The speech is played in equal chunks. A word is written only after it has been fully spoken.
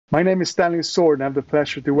My name is Stanley Sword, and I have the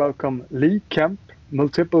pleasure to welcome Lee Kemp,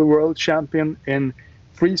 multiple world champion in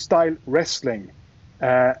freestyle wrestling.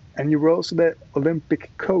 And you were also the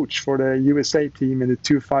Olympic coach for the USA team in the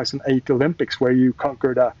 2008 Olympics, where you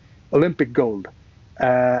conquered a Olympic gold.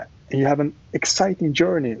 And you have an exciting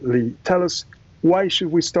journey, Lee. Tell us, why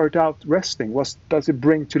should we start out wrestling? What does it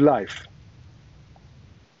bring to life?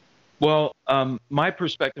 Well, my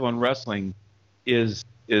perspective on wrestling is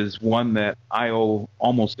one that I owe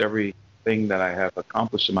almost everything that I have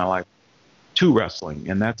accomplished in my life to wrestling,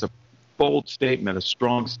 and that's a bold statement, a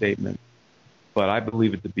strong statement, but I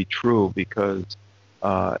believe it to be true because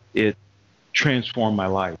it transformed my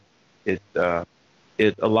life. It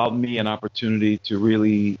allowed me an opportunity to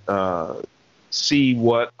really see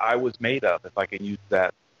what I was made of, if I can use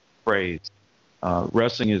that phrase.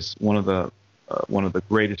 Wrestling is one of the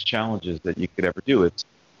greatest challenges that you could ever do.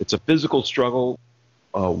 It's a physical struggle,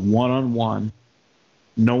 one-on-one.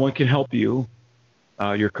 No one can help you.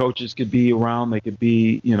 Your coaches could be around, they could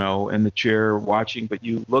be, in the chair watching, but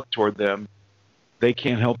you look toward them, they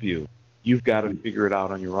can't help you. You've got to figure it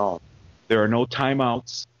out on your own. There are no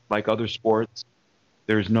timeouts like other sports.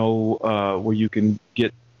 There's no where you can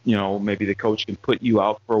get, maybe the coach can put you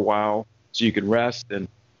out for a while so you can rest, and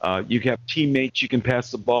you have teammates you can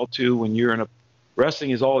pass the ball to when you're in a wrestling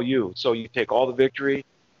is all you. So you take all the victory,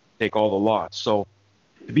 take all the loss. So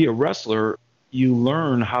to be a wrestler, you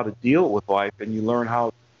learn how to deal with life, and you learn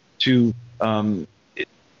how to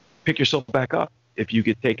pick yourself back up. If you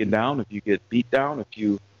get taken down, if you get beat down, if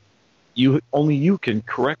you only you can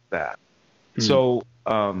correct that. So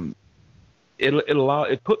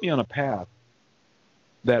it put me on a path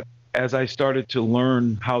that as I started to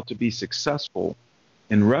learn how to be successful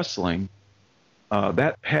in wrestling,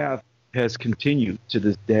 that path has continued to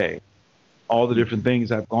this day. All the different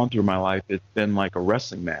things I've gone through in my life, it's been like a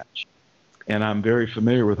wrestling match. And I'm very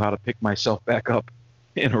familiar with how to pick myself back up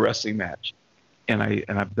in a wrestling match. And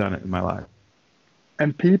I've done it in my life.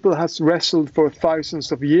 And people has wrestled for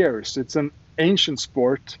thousands of years. It's an ancient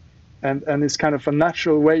sport, and it's kind of a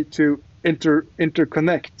natural way to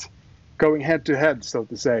interconnect, going head to head, so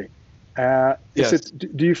to say. Yes.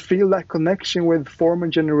 Do you feel that connection with former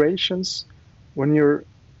generations when you're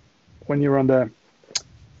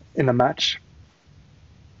in a match?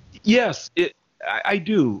 Yes, I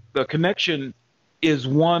do. The connection is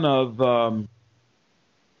one of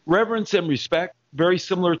reverence and respect, very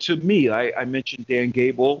similar to me. I mentioned Dan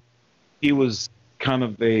Gable. He was kind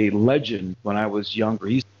of a legend when I was younger.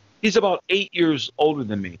 He's about 8 years older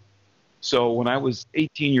than me. So when I was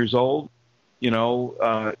 18 years old, he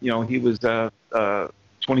was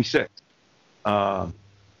 26.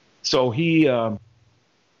 So he,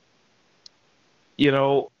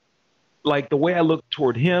 like the way I look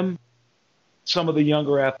toward him, some of the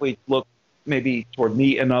younger athletes look maybe toward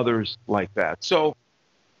me, and others like that. So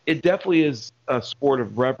it definitely is a sport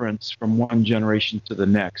of reverence from one generation to the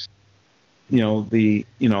next. The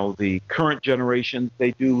current generation,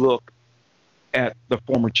 they do look at the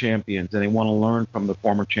former champions, and they want to learn from the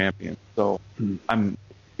former champions. So I'm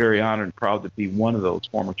very honored and proud to be one of those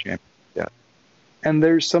former champions. Yeah. And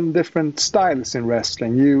there's some different styles in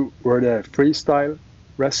wrestling. You were the freestyle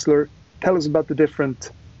wrestler. Tell us about the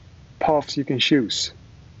different paths you can choose.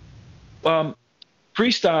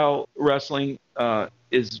 Freestyle wrestling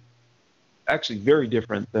is actually very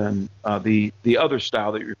different than the other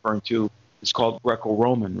style that you're referring to. It's called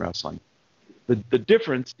Greco-Roman wrestling. The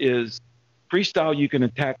difference is freestyle, you can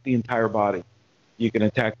attack the entire body. You can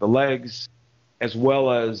attack the legs as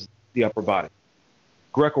well as the upper body.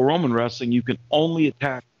 Greco-Roman wrestling, you can only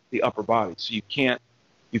attack the upper body. So you can't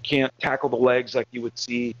tackle the legs like you would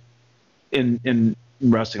see in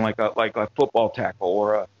wrestling, like a football tackle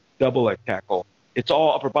or a double leg tackle. It's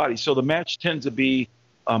all upper body. So the match tends to be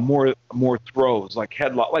more throws, like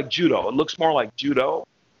headlock, like judo. It looks more like judo,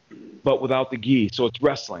 but without the gi. So it's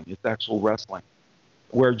wrestling. It's actual wrestling.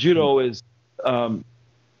 Where judo is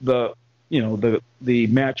the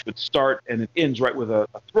match would start and it ends right with a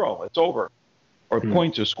throw. It's over, or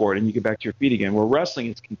points are scored and you get back to your feet again. Where wrestling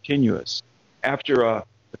is continuous. After a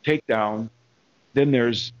takedown, then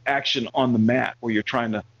there's action on the mat where you're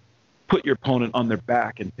trying to put your opponent on their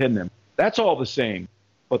back and pin them. That's all the same.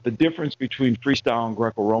 But the difference between freestyle and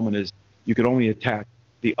Greco-Roman is you can only attack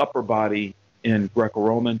the upper body in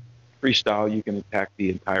Greco-Roman. Freestyle, you can attack the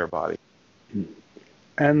entire body.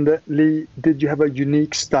 And Lee, did you have a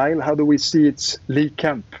unique style? How do we see it's Lee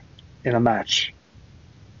Kemp in a match?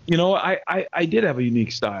 I did have a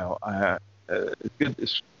unique style.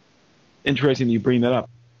 It's interesting that you bring that up.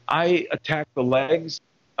 I attack the legs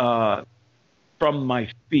from my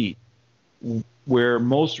feet. where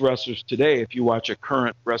most wrestlers today, if you watch a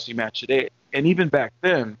current wrestling match today, and even back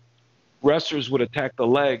then, wrestlers would attack the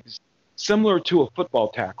legs similar to a football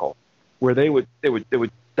tackle, where they would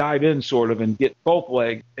dive in sort of and get both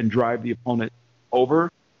legs and drive the opponent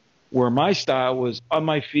over. Where my style was on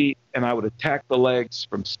my feet, and I would attack the legs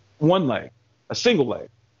from one leg, a single leg.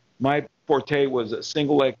 My forte was a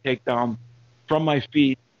single leg takedown from my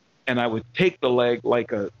feet, and I would take the leg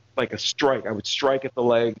like a strike. I would strike at the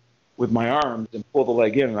leg with my arms and pull the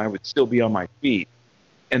leg in, and I would still be on my feet.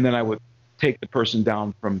 And then I would take the person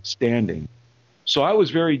down from standing. So I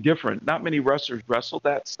was very different. Not many wrestlers wrestled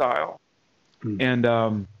that style.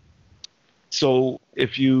 And so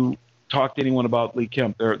if you talk to anyone about Lee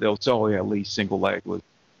Kemp, they'll say, oh, yeah, Lee's single leg was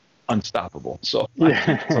unstoppable. So, so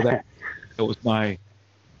that was my...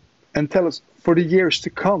 And tell us, for the years to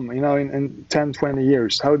come, in 10, 20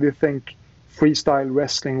 years, how do you think freestyle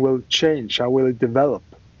wrestling will change? How will it develop?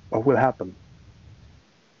 What will happen?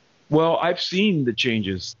 Well, I've seen the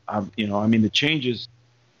changes. The changes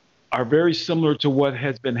are very similar to what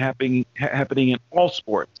has been happening in all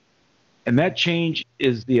sports. And that change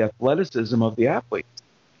is the athleticism of the athletes.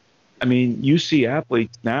 I mean, you see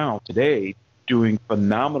athletes now, today, doing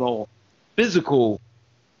phenomenal physical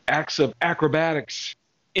acts of acrobatics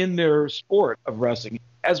in their sport of wrestling,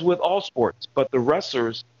 as with all sports. But the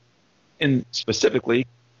wrestlers, specifically,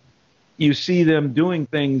 you see them doing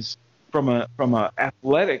things from a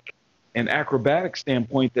athletic and acrobatic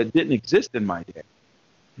standpoint that didn't exist in my day.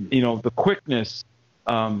 The quickness,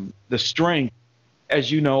 the strength, as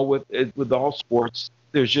you know, with all sports,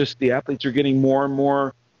 there's just the athletes are getting more and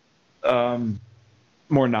more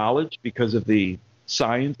knowledge because of the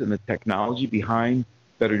science and the technology behind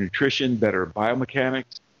better nutrition, better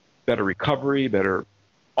biomechanics, better recovery, better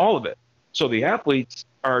all of it. So the athletes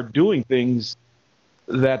are doing things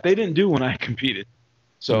that they didn't do when I competed.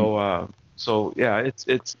 So yeah,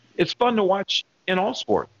 it's fun to watch in all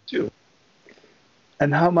sports too.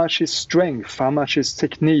 And how much is strength? How much is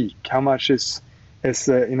technique? How much is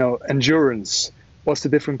endurance? What's the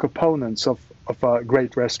different components of a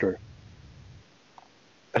great wrestler?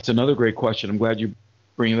 That's another great question. I'm glad you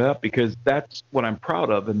bring it up, because that's what I'm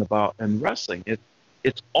proud of in wrestling.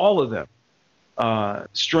 It's all of them.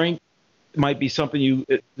 Strength might be something you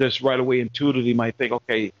just right away intuitively might think,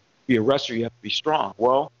 okay, to be a wrestler, you have to be strong.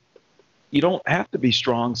 Well, you don't have to be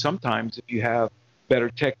strong sometimes if you have better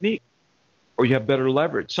technique or you have better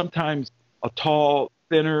leverage. Sometimes a tall,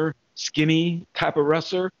 thinner, skinny type of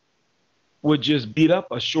wrestler would just beat up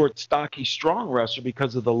a short, stocky, strong wrestler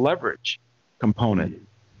because of the leverage component.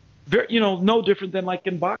 No different than like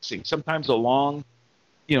in boxing. Sometimes a long,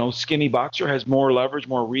 skinny boxer has more leverage,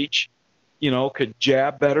 more reach, could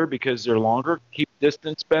jab better because they're longer, keep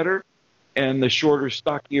distance better. And the shorter,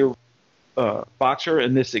 stockier boxer,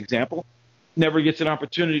 in this example, never gets an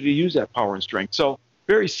opportunity to use that power and strength. So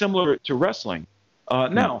very similar to wrestling.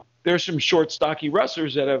 Now, there's some short, stocky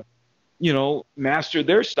wrestlers that have, mastered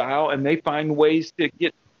their style, and they find ways to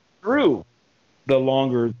get through the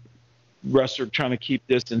longer wrestler trying to keep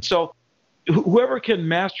distance. So whoever can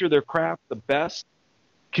master their craft the best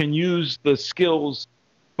can use the skills,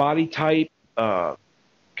 body type.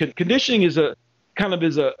 Conditioning is a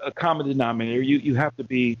common denominator. You have to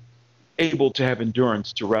be able to have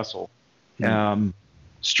endurance to wrestle.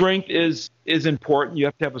 Strength is important. You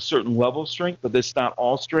have to have a certain level of strength, but that's not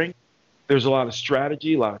all strength. There's a lot of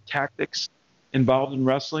strategy, a lot of tactics involved in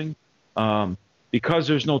wrestling. Because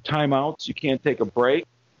there's no timeouts, you can't take a break.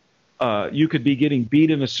 You could be getting beat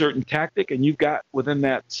in a certain tactic, and you've got, within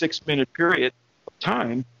that 6-minute period of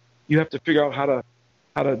time, you have to figure out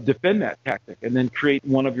how to defend that tactic and then create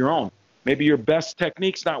one of your own. Maybe your best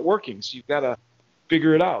technique's not working, so you've got to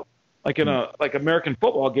figure it out. Like in American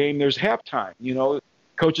football game, there's halftime.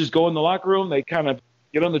 Coaches go in the locker room, they kind of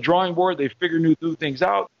get on the drawing board, they figure new things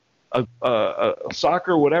out.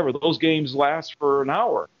 Soccer, whatever, those games last for an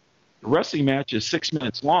hour. The wrestling match is 6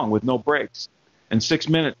 minutes long with no breaks. And 6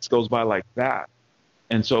 minutes goes by like that.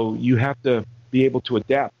 And so you have to be able to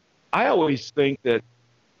adapt. I always think that,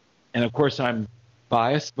 and of course I'm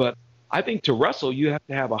biased, but I think to wrestle, you have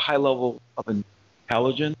to have a high level of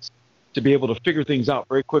intelligence to be able to figure things out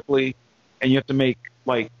very quickly. And you have to make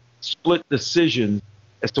split decisions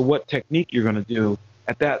as to what technique you're going to do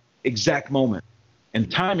at that exact moment. And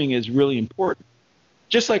timing is really important,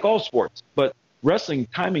 just like all sports. But wrestling,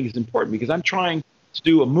 timing is important because I'm trying to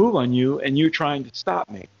do a move on you and you're trying to stop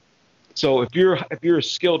me. So if you're as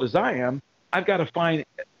skilled as I am, I've got to find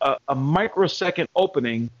a microsecond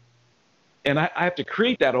opening, and I have to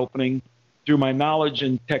create that opening through my knowledge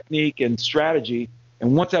and technique and strategy.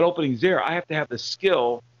 And once that opening's there, I have to have the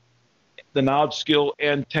skill the knowledge, skill,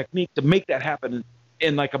 and technique to make that happen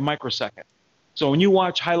in like a microsecond. So when you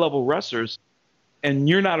watch high-level wrestlers, and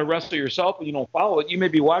you're not a wrestler yourself and you don't follow it, you may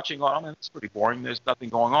be watching, oh, man, it's pretty boring. There's nothing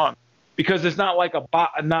going on. Because it's not like a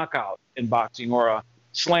knockout in boxing or a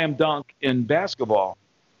slam dunk in basketball.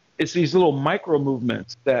 It's these little micro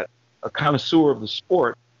movements that a connoisseur of the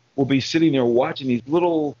sport will be sitting there watching these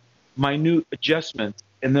little minute adjustments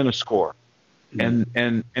and then a score. And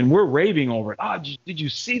we're raving over it. Did you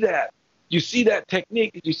see that? Did you see that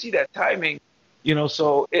technique? Did you see that timing? You know,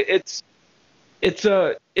 so it's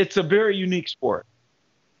a very unique sport.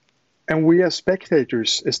 And we as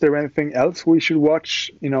spectators, is there anything else we should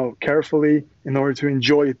watch, carefully in order to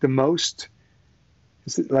enjoy it the most?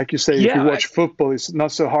 Is it, like you say, if you watch football, it's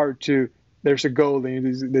not so hard to, there's a goal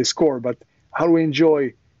and they score, but how do we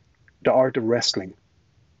enjoy the art of wrestling?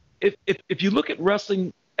 If you look at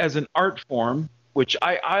wrestling as an art form, which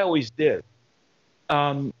I always did,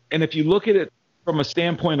 and if you look at it from a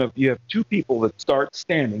standpoint of you have two people that start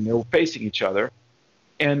standing, they're facing each other,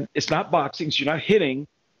 and it's not boxing, so you're not hitting.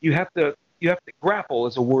 You have to grapple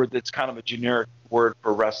is a word that's kind of a generic word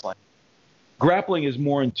for wrestling. Grappling is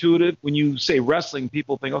more intuitive. When you say wrestling,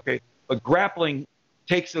 people think, okay, but grappling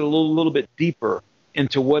takes it a little bit deeper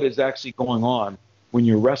into what is actually going on when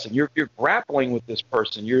you're wrestling. You're grappling with this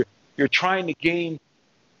person. You're trying to gain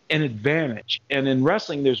an advantage. And in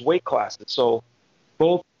wrestling, there's weight classes. So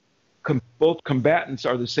both combatants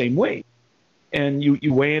are the same weight. And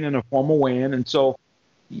you weigh in a formal weigh-in. And so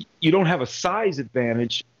you don't have a size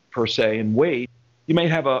advantage per se in weight. You may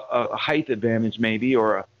have a height advantage maybe,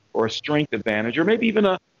 or a strength advantage, or maybe even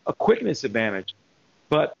a quickness advantage.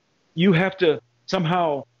 But you have to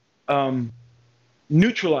somehow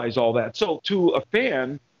neutralize all that. So to a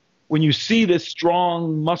fan, when you see this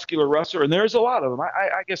strong, muscular wrestler, and there's a lot of them,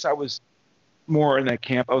 I guess I was more in that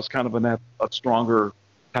camp. I was kind of in a stronger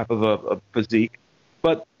type of a physique.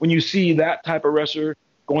 But when you see that type of wrestler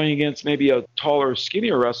going against maybe a taller,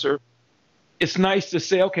 skinnier wrestler, it's nice to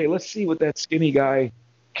say, okay, let's see what that skinny guy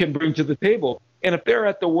can bring to the table. And if they're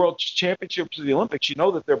at the World Championships or the Olympics, you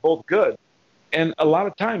know that they're both good. And a lot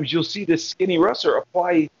of times you'll see this skinny wrestler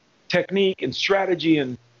apply technique and strategy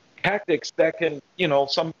and tactics that can,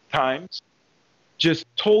 sometimes just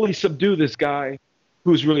totally subdue this guy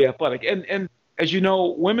who's really athletic. And as you know,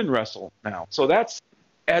 women wrestle now. So that's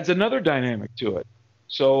adds another dynamic to it.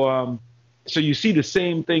 So so you see the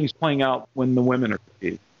same things playing out when the women are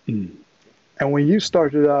competing. And when you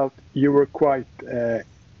started out, you were quite there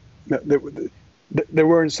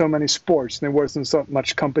weren't so many sports. There wasn't so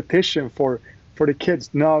much competition for the kids.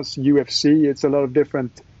 Now it's UFC. It's a lot of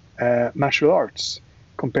different martial arts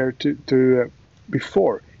compared to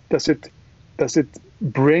before. Does it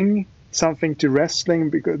bring something to wrestling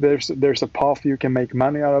because there's a path you can make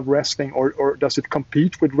money out of wrestling, or does it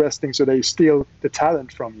compete with wrestling so they steal the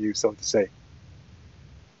talent from you, so to say?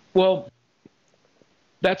 Well,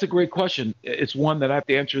 that's a great question. It's one that I have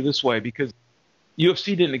to answer this way because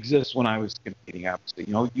UFC didn't exist when I was competing. Obviously,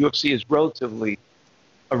 UFC is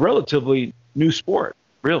a relatively new sport,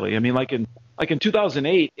 really. I mean, like in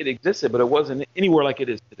 2008, it existed, but it wasn't anywhere like it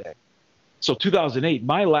is today. So 2008,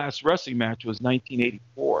 my last wrestling match was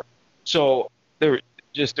 1984. So there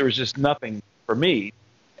was just nothing for me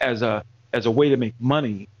as a way to make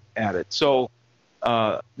money at it. So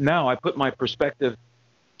now I put my perspective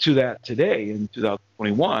to that today in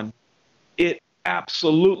 2021. It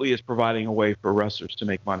absolutely is providing a way for wrestlers to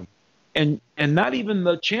make money, and not even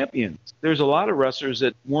the champions. There's a lot of wrestlers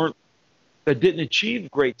that didn't achieve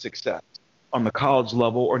great success on the college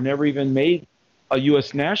level or never even made a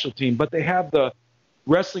U.S. national team, but they have the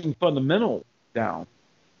wrestling fundamental down.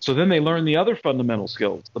 So then they learn the other fundamental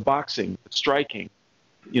skills, the boxing, the striking,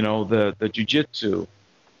 the jiu-jitsu,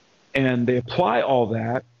 and they apply all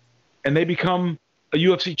that, and they become a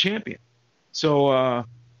UFC champion. So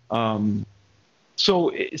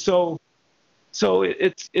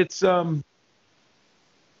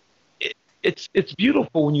it's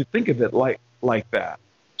beautiful when you think of it like that.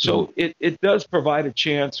 So it does provide a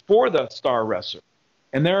chance for the star wrestler.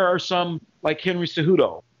 And there are some, like Henry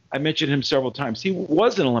Cejudo. I mentioned him several times. He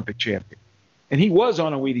was an Olympic champion, and he was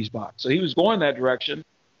on a Wheaties box. So he was going that direction,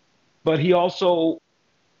 but he also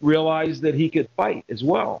realized that he could fight as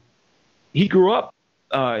well. He grew up,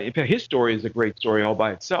 in fact, his story is a great story all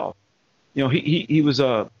by itself. He was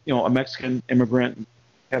a Mexican immigrant,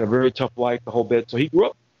 had a very tough life, the whole bit. So he grew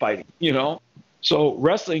up fighting, So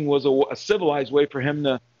wrestling was a civilized way for him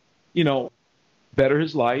to, better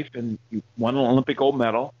his life, and he won an Olympic gold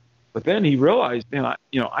medal. But then he realized, man,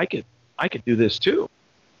 I could do this too.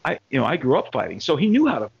 I grew up fighting, so he knew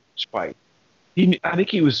how to fight. I think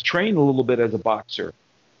he was trained a little bit as a boxer,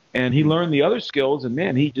 and he learned the other skills, and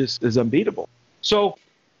man, he just is unbeatable. So,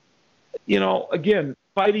 again,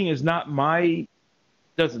 fighting is not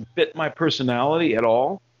doesn't fit my personality at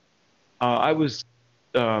all. I was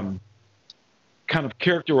kind of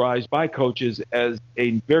characterized by coaches as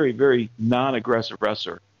a very, very non-aggressive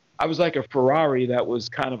wrestler. I was like a Ferrari that was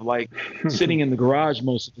kind of like sitting in the garage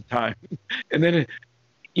most of the time. And then,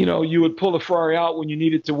 you would pull the Ferrari out when you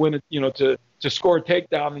needed to win it, to score a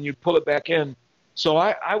takedown, and you'd pull it back in. So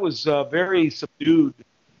I was very subdued,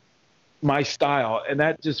 my style, and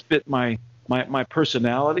that just fit my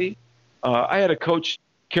personality. I had a coach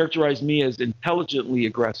characterize me as intelligently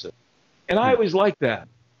aggressive. And I always liked that.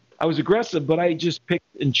 I was aggressive, but I just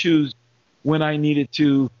picked and choose when I needed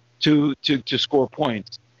to score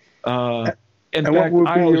points. In fact,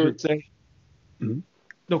 I always would say, no,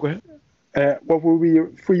 go ahead. What would be your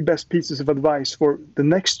 3 best pieces of advice for the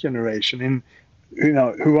next generation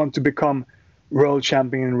who want to become world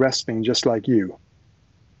champion in wrestling just like you?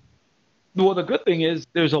 Well, the good thing is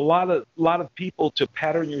there's a lot of people to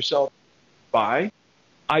pattern yourself by.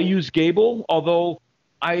 I use Gable, although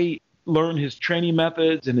I learned his training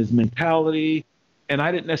methods and his mentality, and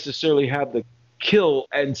I didn't necessarily have the kill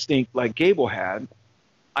instinct like Gable had.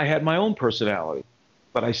 I had my own personality,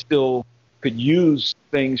 but I still could use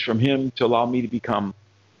things from him to allow me to become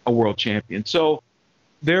a world champion. So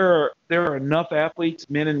there are enough athletes,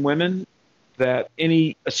 men and women, that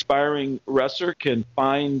any aspiring wrestler can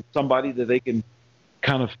find somebody that they can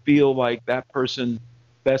kind of feel like that person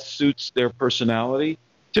best suits their personality.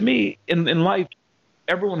 To me, in life,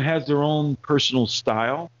 everyone has their own personal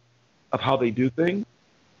style of how they do things.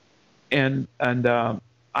 And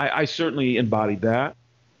I certainly embodied that.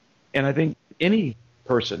 And I think any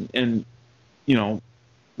person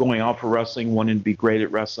going out for wrestling, wanting to be great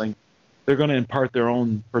at wrestling, they're going to impart their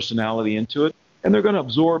own personality into it. And they're going to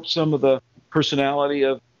absorb some of the personality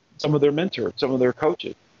of some of their mentors, some of their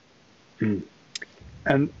coaches.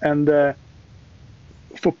 And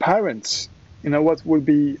for parents, what would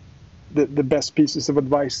be the best pieces of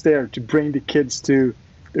advice there to bring the kids to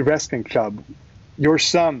the wrestling club? Your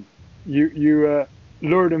son, you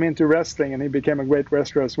lured him into wrestling, and he became a great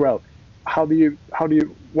wrestler as well.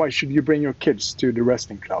 Why should you bring your kids to the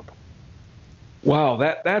wrestling club? Wow,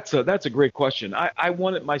 that's a great question. I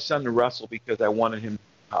wanted my son to wrestle because I wanted him to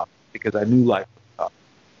be tough, because I knew life was tough.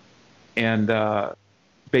 And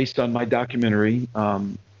based on my documentary,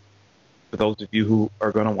 for those of you who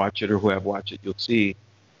are going to watch it or who have watched it, you'll see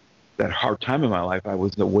that hard time in my life. I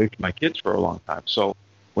was away from my kids for a long time. So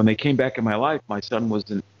when they came back in my life, my son was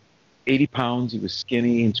 80 pounds. He was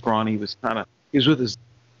skinny and scrawny. He was with his,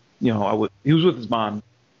 he was with his mom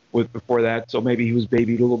before that. So maybe he was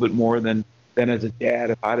babied a little bit more than as a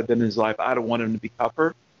dad. If I'd have been in his life, I'd have wanted him to be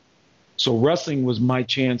tougher. So wrestling was my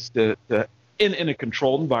chance to in a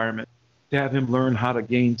controlled environment, to have him learn how to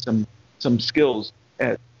gain some skills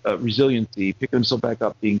at resiliency, picking himself back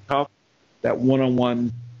up, being tough, that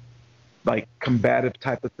one-on-one, like combative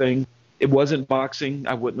type of thing. It wasn't boxing.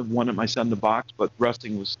 I wouldn't have wanted my son to box, but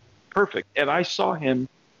wrestling was perfect. And I saw him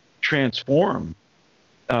transform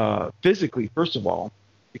physically, first of all,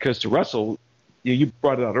 because to wrestle, you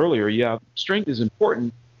brought it out earlier, yeah, strength is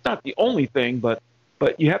important. It's not the only thing, but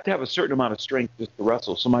you have to have a certain amount of strength just to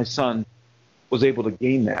wrestle. So my son was able to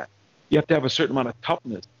gain that. You have to have a certain amount of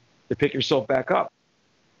toughness to pick yourself back up.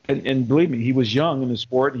 And believe me, he was young in the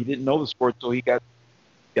sport. He didn't know the sport, so he got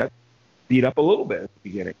beat up a little bit at the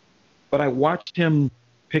beginning. But I watched him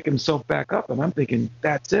pick himself back up, and I'm thinking,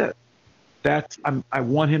 that's it. I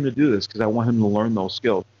want him to do this because I want him to learn those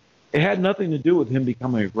skills. It had nothing to do with him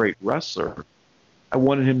becoming a great wrestler. I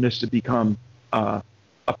wanted him just to become a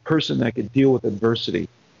person that could deal with adversity.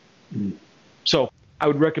 So I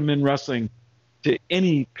would recommend wrestling to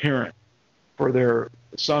any parent for their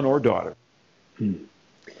son or daughter.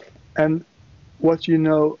 And what you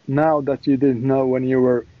know now that you didn't know when you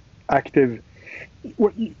were active,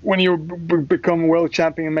 when you become world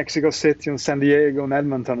champion in Mexico City and San Diego and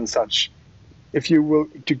Edmonton and such, if you were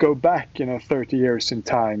to go back 30 years in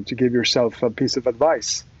time to give yourself a piece of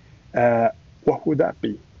advice, what would that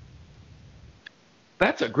be?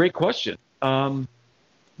 That's a great question. The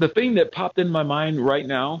thing that popped in my mind right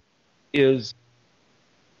now is,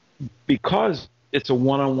 because it's a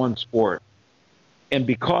one-on-one sport, and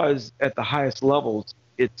because at the highest levels,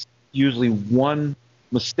 it's usually one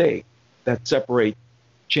mistake that separates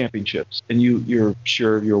championships. And you're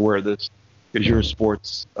aware of this because you're a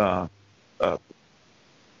sports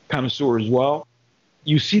connoisseur as well.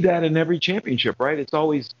 You see that in every championship, right? It's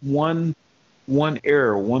always one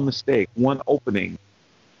error, one mistake, one opening.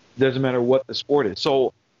 Doesn't matter what the sport is.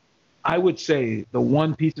 So I would say the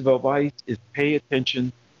one piece of advice is pay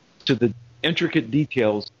attention to the intricate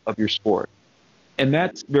details of your sport. And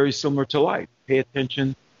that's very similar to life. Pay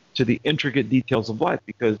attention to the intricate details of life,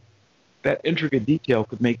 because that intricate detail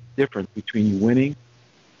could make the difference between you winning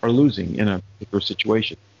or losing in a particular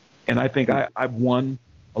situation. And I think I've won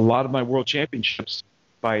a lot of my world championships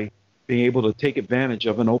by being able to take advantage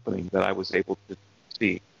of an opening that I was able to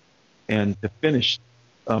see and to finish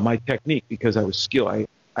my technique, because I was skilled.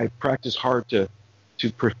 I practiced hard to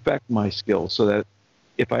perfect my skills, so that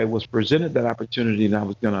if I was presented that opportunity and I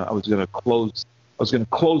was gonna close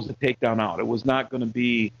the takedown out. It was not going to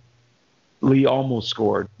be Lee almost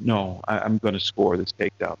scored. No, I'm going to score this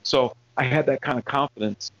takedown. So I had that kind of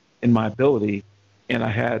confidence in my ability, and I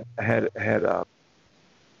had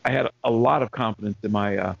a lot of confidence in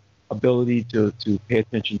my ability to pay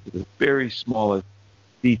attention to the very smallest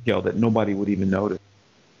detail that nobody would even notice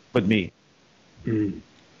but me.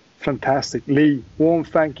 Fantastic. Lee, warm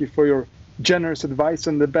thank you for your generous advice,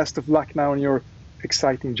 and the best of luck now in your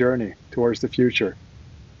exciting journey towards the future.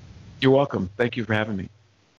 You're welcome. Thank you for having me.